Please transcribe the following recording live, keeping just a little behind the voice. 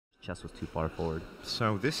chest was too far forward.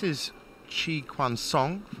 So this is Kuan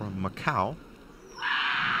from Macau.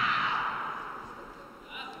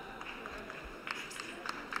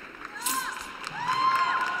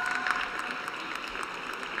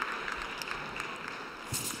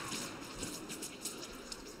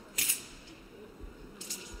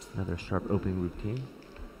 Another sharp opening routine.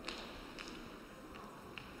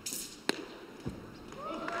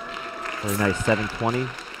 Very nice 720.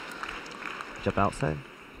 Jump outside.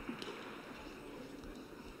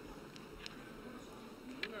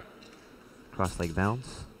 Cross leg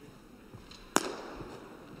bounce.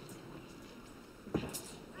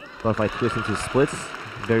 Butterfly twist into splits.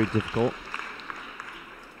 Very difficult.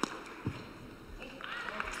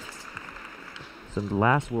 So in the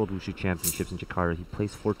last World Wushu Championships in Jakarta, he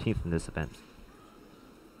placed 14th in this event.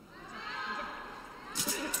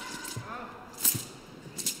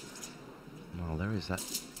 Well, there is that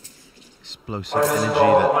explosive energy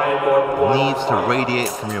that needs to radiate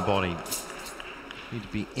from your body. You need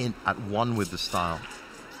to be at one with the style.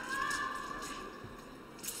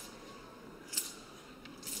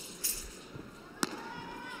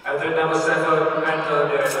 And then number 7, Mental.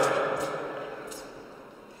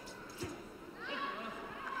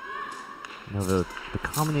 Now the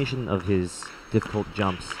combination of his difficult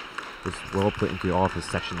jumps is well put into all of his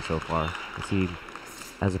sections so far. You see,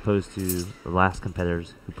 as opposed to the last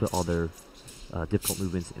competitors who put all their difficult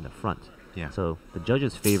movements in the front. Yeah. So the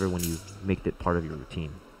judges favor when you make it part of your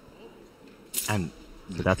routine. And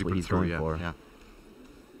so that's what he's going for. Yeah.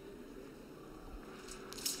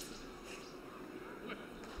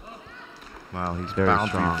 Well, he's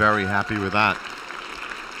bound to be very happy with that.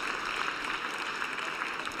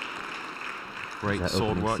 Great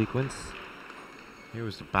sword work. Sequence. Here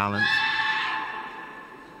was the balance.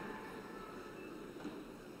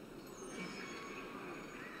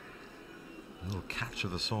 A little catch of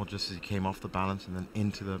the sword just as he came off the balance and then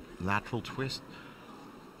into the lateral twist.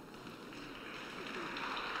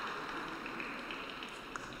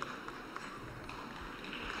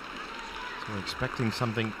 So we're expecting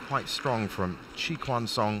something quite strong from Kuan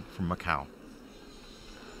from Macau.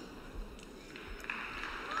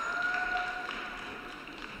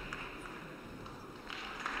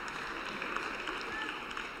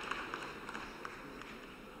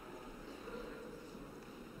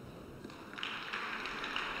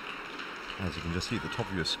 As you can just see at the top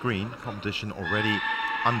of your screen, competition already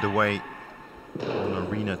underway on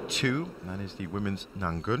Arena 2. That is the women's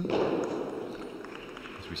Nangun.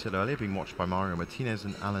 As we said earlier, being watched by Mario Martinez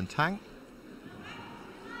and Alan Tang.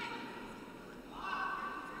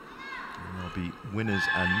 And there'll be winners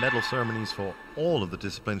and medal ceremonies for all of the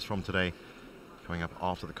disciplines from today coming up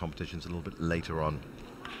after the competitions a little bit later on.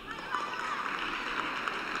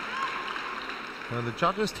 The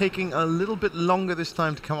judges taking a little bit longer this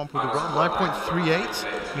time to come up with a run.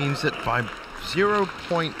 9.38 means that by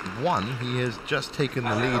 0.1 he has just taken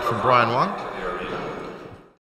the lead from Brian Wang.